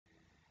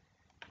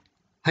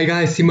Hi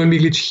guys, Simon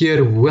Miglic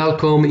here.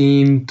 Welcome.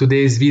 In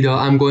today's video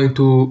I'm going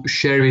to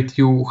share with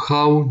you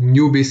how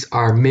newbies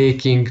are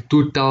making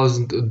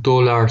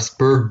 $2,000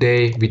 per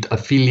day with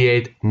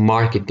affiliate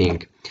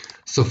marketing.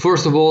 So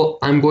first of all,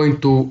 I'm going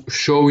to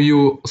show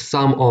you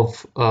some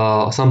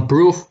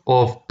proof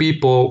of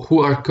people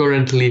who are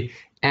currently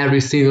every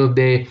single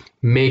day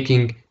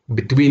making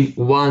between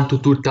 $1,000 to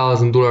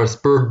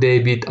 $2,000 per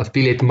day with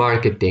affiliate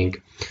marketing.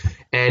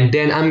 And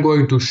then I'm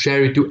going to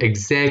share with you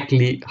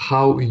exactly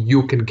how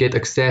you can get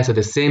access to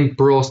the same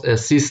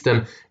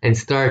system and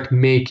start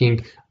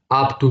making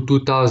up to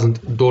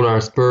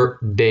 $2,000 per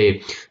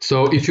day.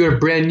 So if you're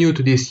brand new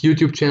to this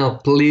YouTube channel,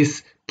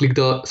 please click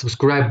the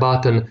subscribe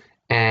button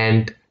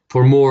and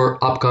for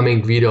more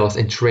upcoming videos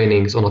and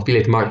trainings on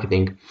affiliate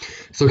marketing.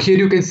 So here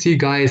you can see,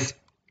 guys,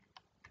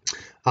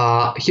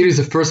 here is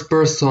the first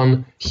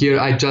person. Here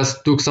I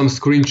just took some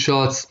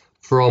screenshots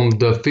from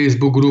the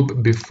Facebook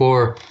group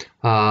before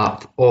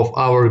of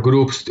our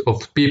groups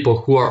of people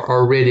who are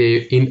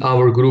already in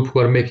our group who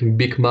are making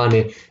big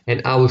money,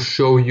 and I will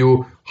show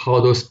you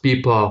how those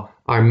people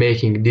are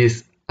making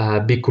these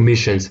big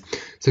commissions.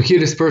 So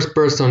here is first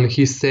person.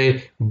 He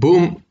say,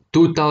 boom,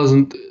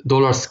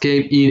 $2,000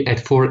 came in at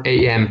 4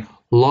 a.m.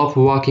 Love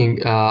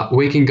waking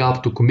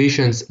up to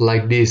commissions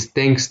like this.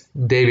 Thanks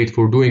David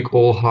for doing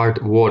all the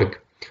hard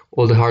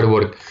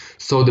work.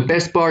 So the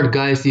best part,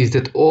 guys, is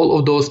that all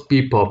of those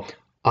people,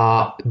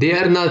 they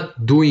are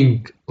not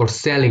doing or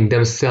selling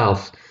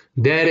themselves.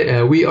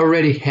 We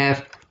already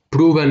have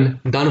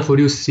proven done for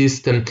you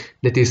system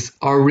that is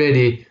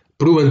already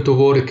proven to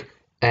work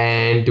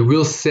and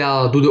will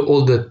do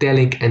all the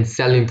telling and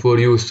selling for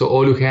you. So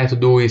all you have to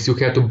do is you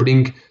have to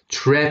bring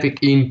traffic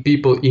in,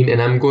 people in,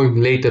 and I'm going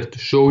later to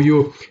show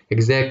you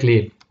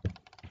exactly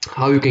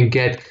how you can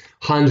get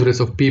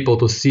hundreds of people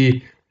to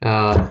see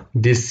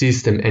this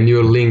system and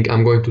your link.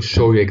 I'm going to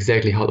show you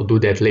exactly how to do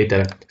that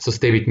later, so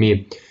stay with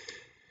me.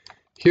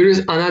 Here is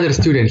another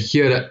student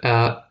here,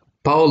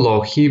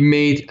 Paolo.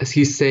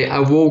 He say, I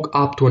woke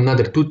up to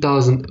another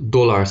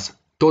 $2,000.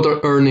 Total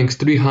earnings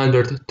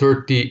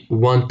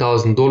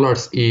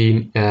 $331,000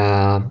 in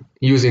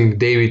using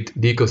David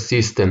Deco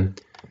system.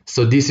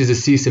 So this is a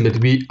system that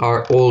we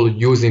are all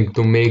using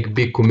to make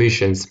big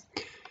commissions.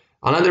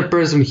 Another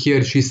person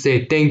here, she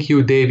said, thank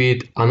you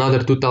David, another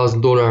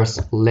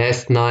 $2,000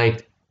 last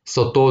night.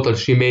 So total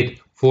she made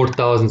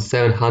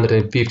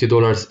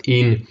 $4,750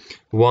 in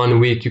 1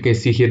 week. You can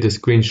see here the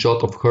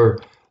screenshot of her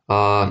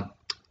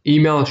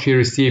email she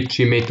received.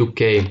 She made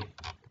 2K.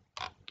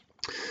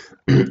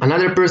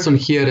 Another person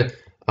here,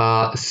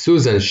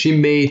 Susan,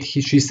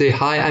 she say,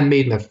 hi, I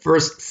made my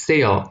first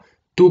sale,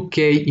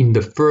 2K in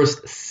the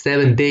first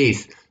 7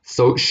 days.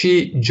 So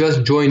she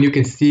just joined. You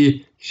can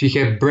see she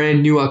have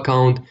brand new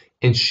account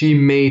and she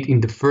made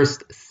in the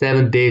first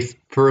 7 days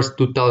first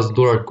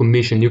 $2,000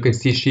 commission. You can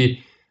see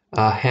she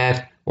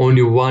have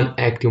only one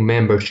active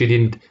member. She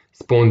didn't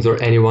sponsor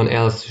anyone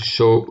else.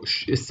 So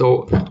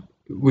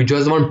with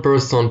just one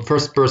person,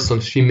 first person,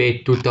 she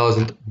made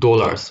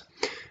 $2,000.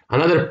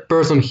 Another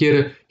person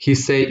here, he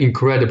say,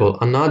 incredible,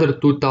 another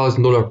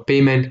 $2,000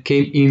 payment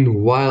came in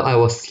while I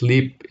was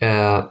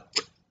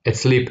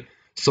asleep.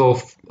 So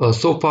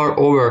far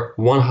over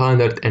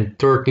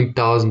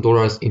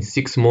 $113,000 in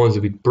 6 months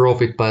with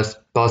Profit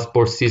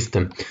Passport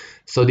system.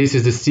 So this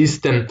is the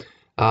system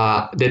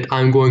that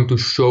I'm going to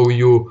show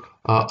you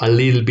a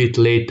little bit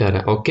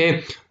later.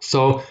 Okay,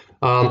 so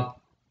I'll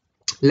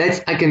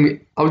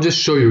just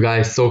show you,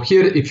 guys. So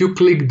here, if you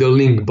click the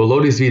link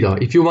below this video,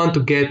 if you want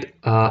to get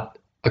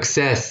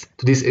access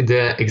to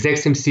the exact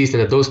same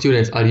system that those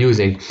students are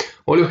using,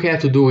 all you have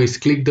to do is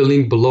click the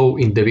link below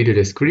in the video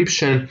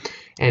description,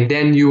 and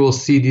then you will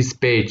see this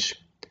page.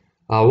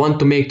 Want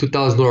to make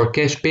 $2,000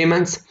 cash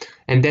payments,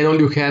 and then all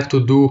you have to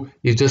do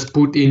is just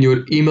put in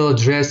your email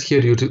address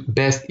here, your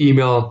best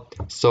email.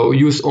 So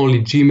use only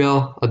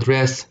Gmail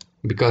address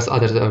because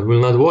others will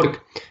not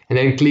work, and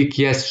then click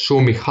yes, show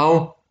me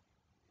how.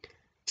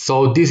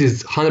 So this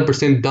is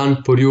 100%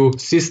 done for you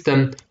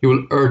system. You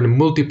will earn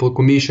multiple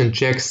commission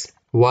checks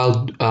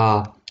while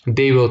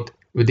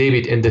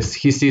David and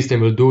his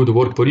system will do the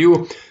work for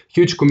you.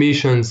 Huge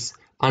commissions,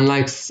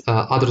 unlike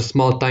other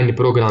small tiny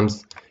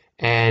programs.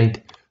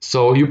 And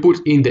so you put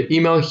in the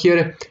email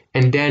here,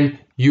 and then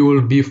you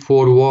will be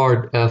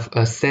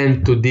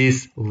sent to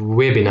this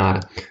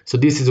webinar. So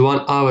this is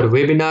 1 hour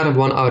webinar,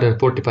 1 hour and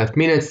 45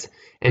 minutes.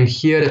 And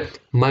here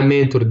my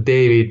mentor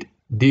David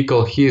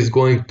Deco, he is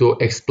going to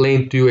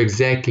explain to you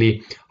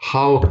exactly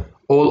how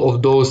all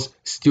of those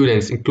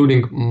students,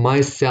 including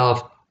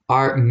myself,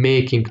 are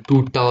making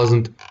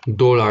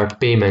 $2,000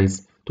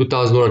 payments,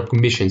 $2,000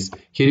 commissions.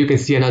 Here you can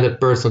see another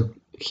person,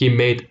 he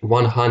made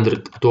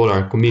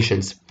 $100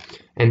 commissions.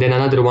 And then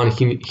another one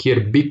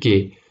here,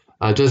 Vicky,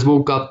 just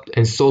woke up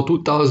and saw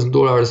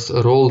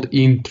 $2,000 rolled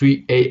in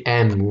 3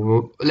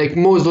 a.m. Like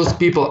most of those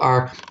people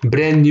are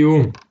brand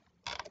new,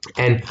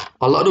 and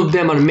a lot of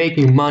them are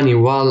making money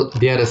while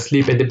they are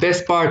asleep. And the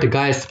best part,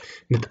 guys,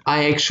 that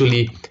I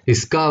actually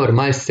discovered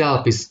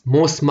myself is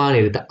most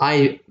money that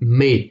I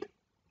made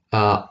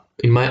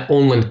in my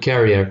online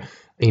career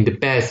in the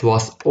past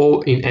was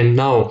all in, and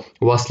now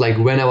was like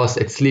when I was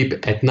at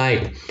sleep at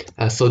night.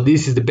 So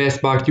this is the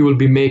best part. You will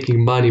be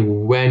making money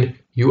when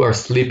you are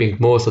sleeping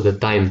most of the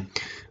time,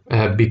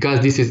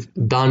 because this is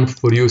done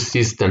for you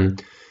system.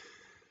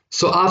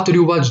 So after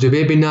you watch the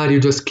webinar, you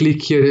just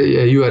click here,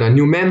 you are a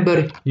new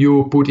member,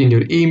 you put in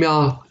your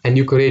email and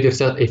you create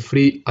yourself a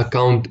free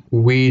account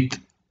with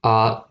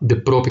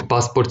the Profit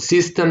Passport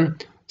system.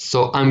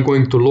 So I'm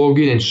going to log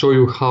in and show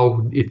you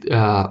how it,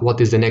 what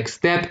is the next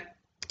step.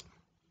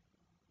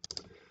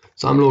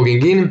 So I'm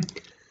logging in.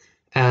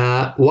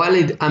 While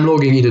I'm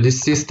logging into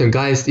this system,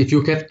 guys, if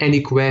you have any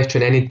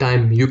question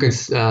anytime, you can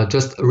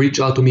just reach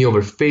out to me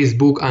over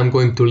Facebook. I'm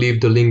going to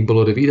leave the link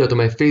below the video to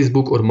my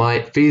Facebook or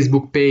my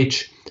Facebook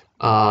page.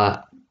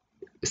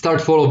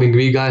 Start following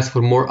me, guys,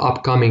 for more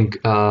upcoming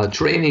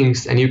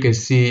trainings, and you can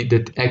see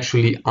that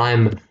actually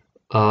I'm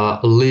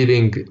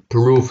living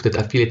proof that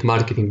affiliate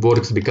marketing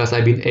works, because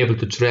I've been able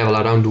to travel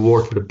around the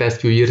world for the past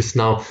few years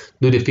now,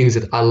 do the things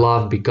that I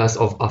love because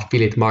of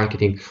affiliate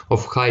marketing,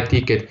 of high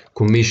ticket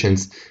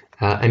commissions.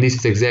 And this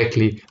is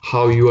exactly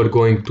how you are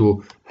going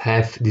to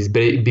have this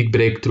big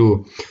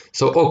breakthrough.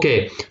 So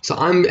okay, so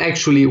I'm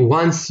actually,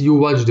 once you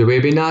watch the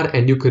webinar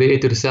and you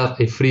create yourself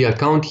a free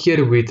account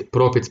here with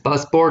Profit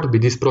Passport,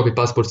 with this Profit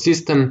Passport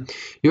system,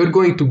 you're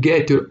going to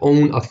get your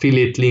own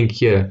affiliate link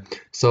here.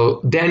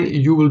 So then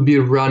you will be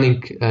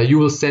running, you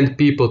will send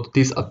people to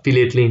this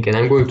affiliate link, and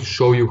I'm going to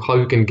show you how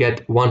you can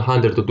get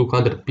 100 to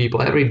 200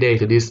 people every day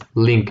to this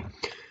link.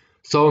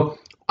 So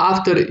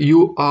after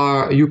you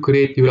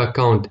create your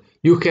account,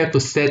 you have to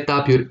set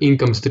up your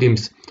income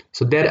streams.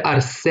 So there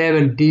are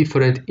 7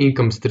 different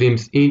income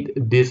streams in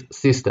this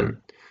system.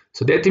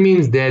 So that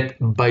means that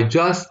by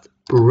just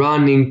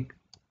promoting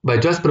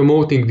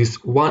this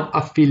one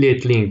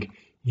affiliate link,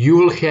 you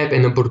will have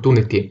an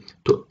opportunity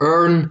to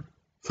earn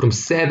from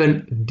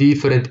 7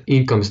 different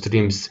income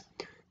streams.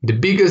 The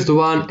biggest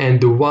one, and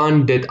the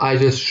one that I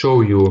just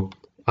show you,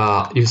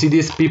 you see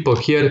these people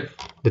here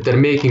that are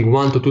making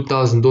 $1,000 to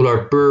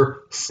 $2,000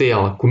 per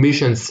sale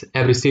commissions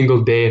every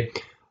single day.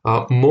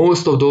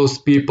 Most of those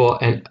people,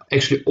 and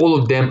actually all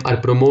of them,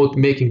 are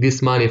making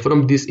this money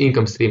from this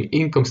income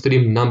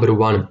stream number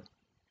 1.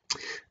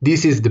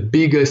 This is the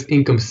biggest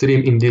income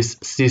stream in this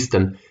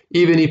system.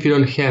 Even if you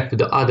don't have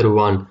the other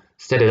one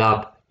set it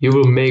up, you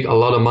will make a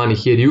lot of money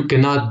here. You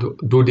cannot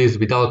do this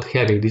without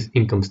having this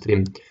income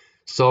stream.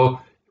 So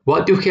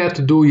what you have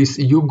to do is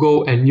you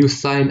go and you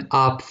sign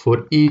up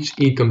for each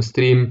income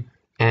stream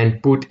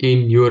and put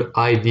in your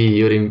ID,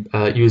 your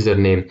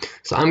username.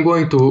 So I'm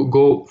going to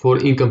go for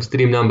income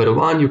stream number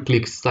 1. You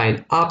click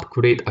sign up,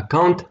 create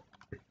account.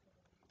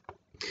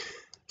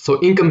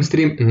 So income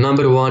stream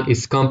number 1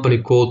 is company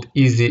called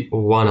Easy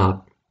One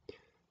Up.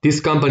 This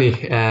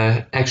company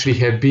actually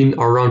have been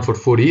around for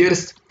 4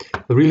 years.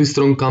 A really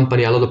strong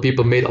company. A lot of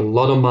people made a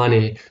lot of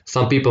money.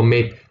 Some people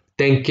made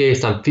 10K,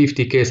 some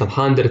 50K, some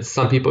 100,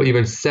 some people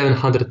even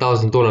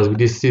 $700,000 with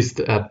this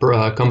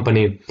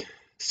company.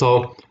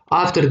 So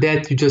after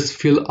that, you just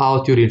fill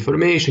out your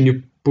information.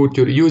 You put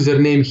your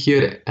username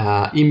here,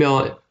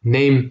 email,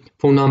 name,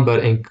 phone number,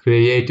 and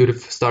create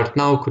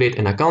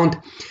an account.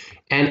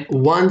 And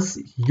once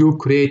you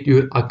create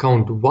your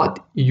account, what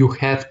you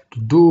have to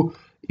do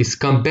is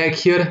come back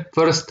here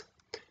first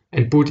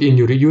and put in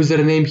your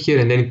username here,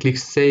 and then click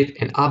save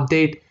and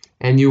update,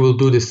 and you will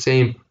do the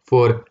same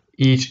for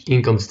each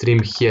income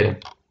stream here.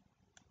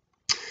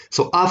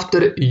 So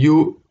after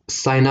you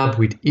sign up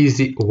with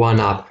Easy One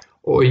Up,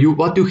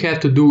 what you have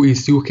to do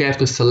is you have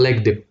to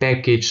select the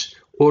package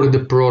or the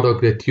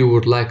product that you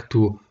would like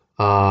to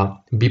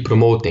be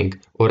promoting,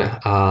 or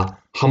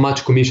how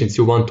much commissions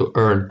you want to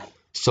earn.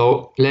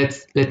 So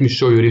let me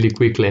show you really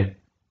quickly.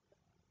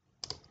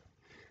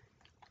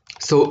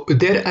 So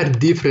there are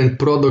different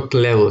product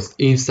levels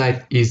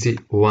inside Easy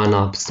One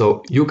Up.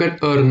 So you can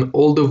earn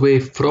all the way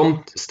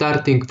from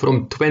starting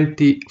from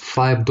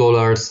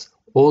 $25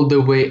 all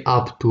the way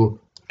up to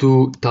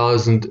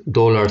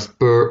 $2,000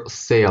 per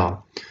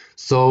sale.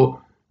 So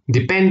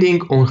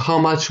depending on how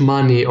much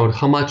money or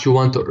how much you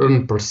want to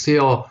earn per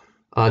sale,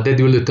 that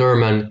will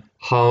determine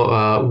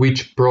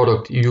which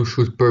product you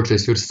should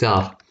purchase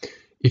yourself.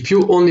 If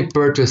you only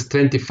purchase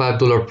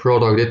 $25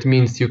 product, that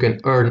means you can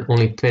earn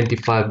only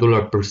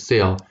 $25 per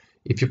sale.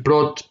 If you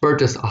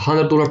purchase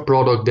 $100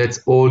 product,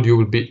 that's all you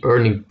will be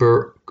earning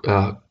per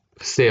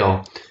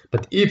sale.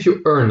 But if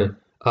you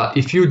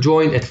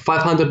join at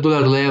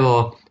 $500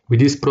 level with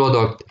this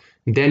product,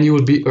 then you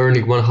will be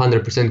earning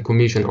 100%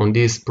 commission on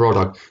this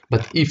product.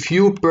 But if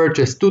you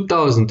purchase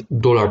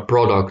 $2,000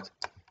 product,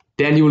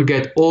 then you will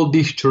get all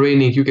this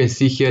training you can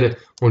see here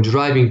on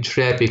driving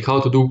traffic, how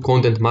to do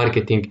content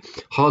marketing,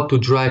 how to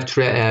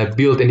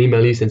build an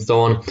email list, and so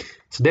on.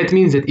 So that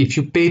means that if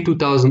you pay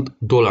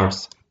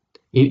 $2,000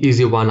 in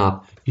Easy One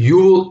Up, you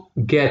will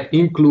get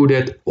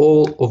included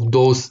all of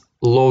those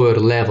lower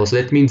levels.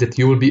 That means that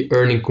you will be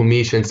earning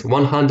commissions,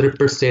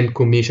 100%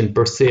 commission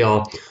per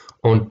sale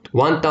on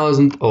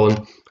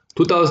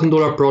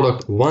 $2,000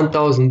 product,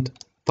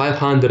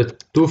 $1,500,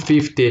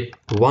 $250,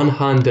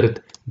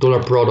 $100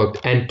 product,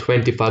 and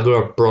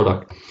 $25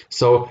 product.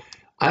 So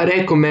I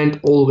recommend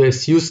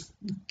always use,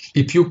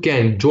 if you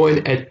can,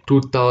 join at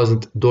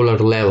 $2,000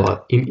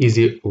 level in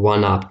Easy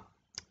One Up.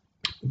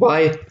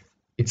 Why?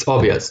 It's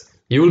obvious.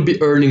 You will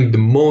be earning the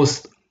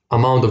most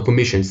amount of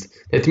commissions.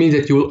 That means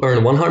that you will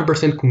earn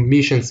 100%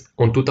 commissions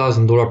on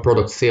 $2,000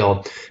 product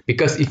sale.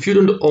 Because if you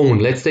don't own,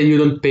 let's say you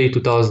don't pay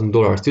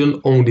 $2,000, you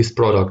don't own this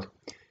product.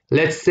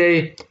 Let's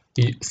say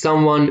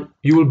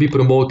you will be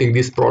promoting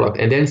this product,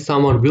 and then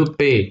someone will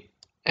pay,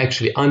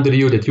 actually under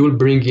you, that you will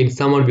bring in,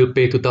 someone will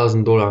pay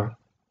 $2,000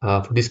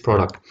 for this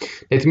product.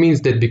 That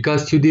means that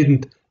because you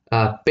didn't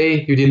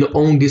pay, you didn't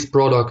own this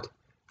product,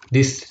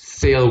 this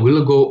sale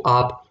will go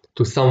up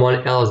to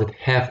someone else that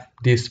have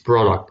this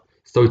product.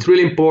 So it's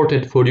really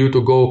important for you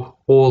to go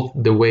all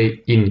the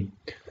way in.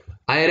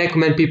 I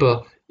recommend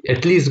people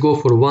at least go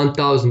for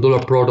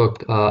 $1,000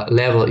 product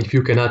level if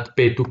you cannot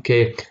pay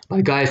 2K.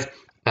 But guys,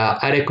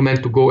 I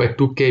recommend to go at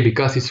 2K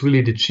because it's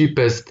really the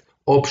cheapest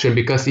option.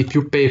 Because if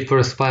you pay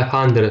first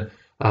 500,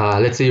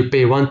 let's say you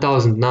pay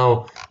 1,000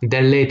 now,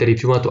 then later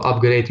if you want to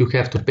upgrade, you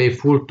have to pay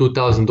full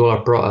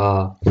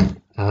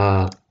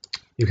 $2,000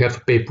 you have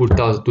to pay full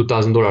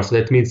 $2,000. So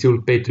that means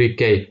you'll pay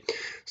 3K.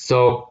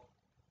 So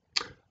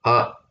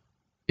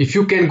if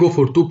you can go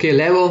for 2K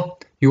level,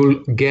 you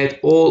will get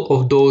all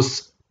of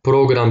those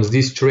programs,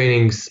 these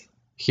trainings.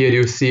 Here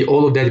you see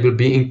all of that will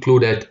be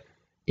included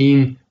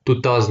in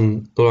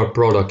 $2,000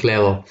 product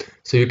level.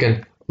 So you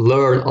can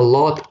learn a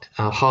lot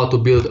how to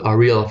build a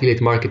real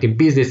affiliate marketing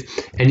business,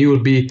 and you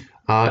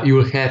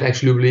will have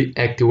actually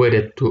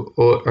activated to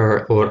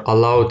or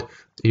allowed.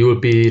 You will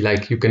be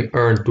like, you can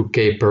earn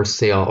 2K per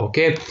sale.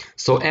 Okay,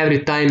 so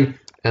every time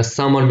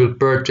someone will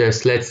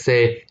purchase, let's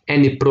say,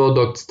 any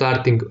product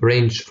starting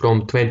range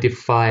from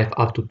 25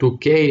 up to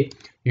 2K,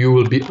 you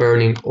will be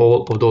earning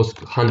all of those,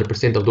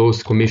 100% of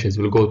those commissions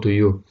will go to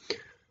you.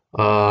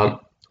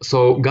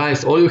 So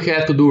guys, all you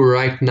have to do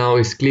right now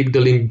is click the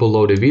link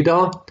below the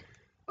video,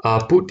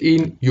 put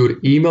in your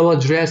email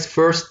address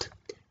first,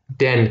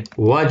 then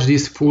watch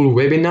this full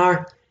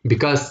webinar,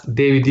 because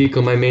David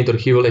Deacon, my mentor,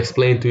 he will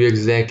explain to you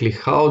exactly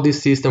how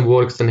this system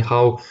works and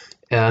how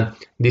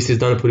this is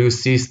done for you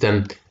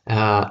system.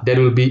 There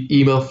will be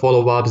email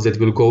follow-ups that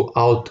will go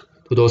out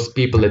to those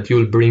people that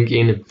you'll bring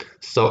in.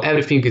 So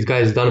everything is,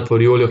 guys, done for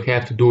you. All you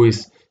have to do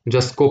is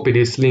just copy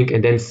this link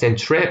and then send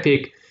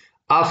traffic.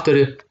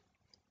 After,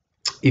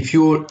 if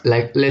you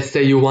like, let's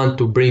say you want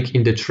to bring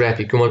in the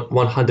traffic, you want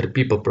 100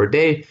 people per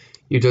day,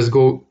 you just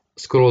go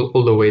scroll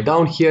all the way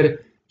down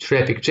here,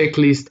 traffic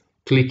checklist,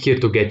 click here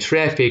to get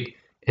traffic,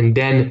 and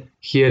then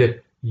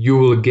here you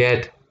will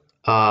get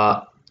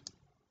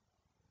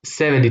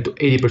 70 to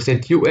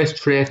 80% US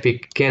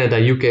traffic, Canada,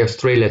 UK,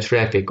 Australia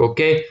traffic.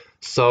 Okay,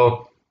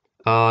 so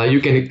you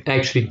can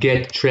actually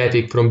get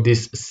traffic from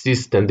this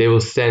system. They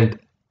will send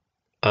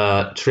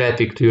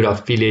traffic to your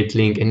affiliate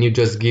link, and you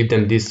just give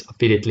them this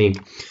affiliate link.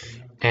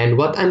 And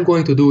what I'm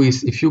going to do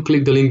is, if you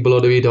click the link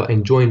below the video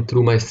and join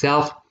through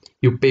myself,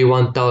 you pay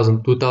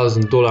 $1,000,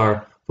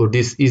 $2,000 for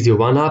this Easy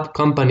One Up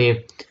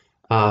company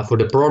for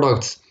the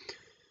products.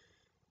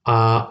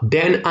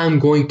 Then I'm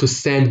going to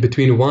send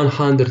between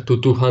 100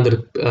 to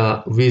 200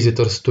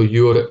 visitors to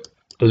your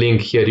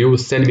link here. You will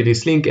send me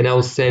this link, and I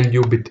will send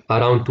you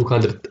around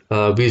 200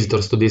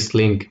 visitors to this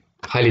link,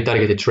 highly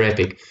targeted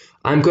traffic.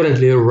 I'm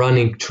currently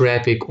running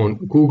traffic on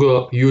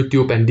Google,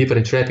 YouTube, and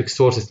different traffic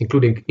sources,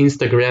 including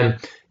Instagram,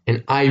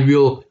 and I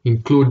will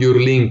include your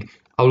link.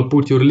 I will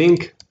put your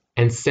link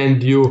and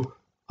send you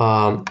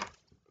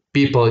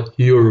people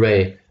your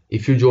way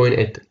if you join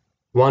at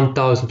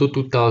 $1,000 to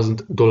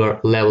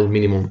 $2,000 level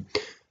minimum.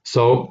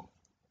 So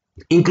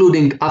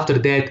including after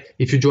that,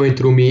 if you join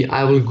through me,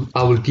 I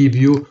will give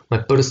you my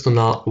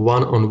personal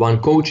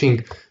one-on-one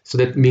coaching. So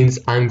that means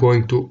I'm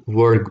going to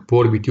work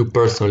with you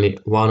personally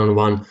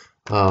one-on-one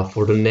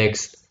for the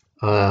next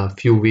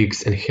few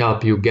weeks and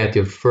help you get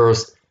your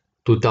first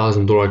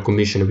 $2,000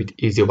 commission with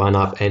Easy One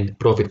Up and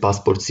Profit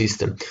Passport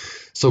system.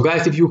 So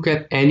guys, if you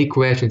have any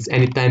questions,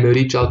 anytime you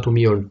reach out to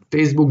me on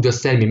Facebook,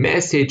 just send me a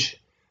message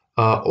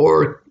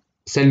or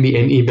send me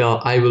an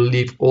email. I will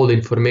leave all the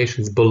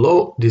information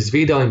below this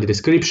video in the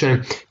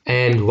description.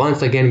 And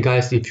once again,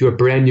 guys, if you're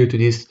brand new to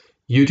this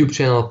YouTube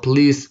channel,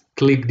 please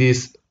click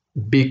this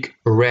big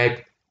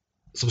red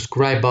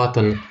subscribe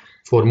button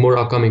for more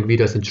upcoming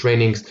videos and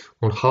trainings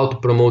on how to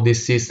promote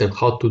this system,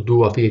 how to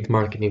do affiliate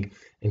marketing,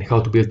 and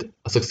how to build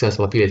a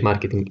successful affiliate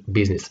marketing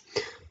business.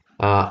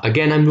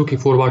 Again, I'm looking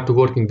forward to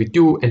working with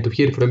you and to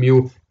hear from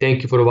you.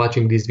 Thank you for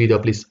watching this video.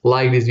 Please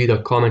like this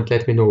video, comment,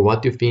 let me know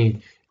what you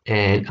think,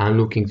 and I'm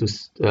looking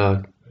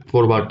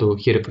forward to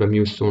hear from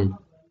you soon.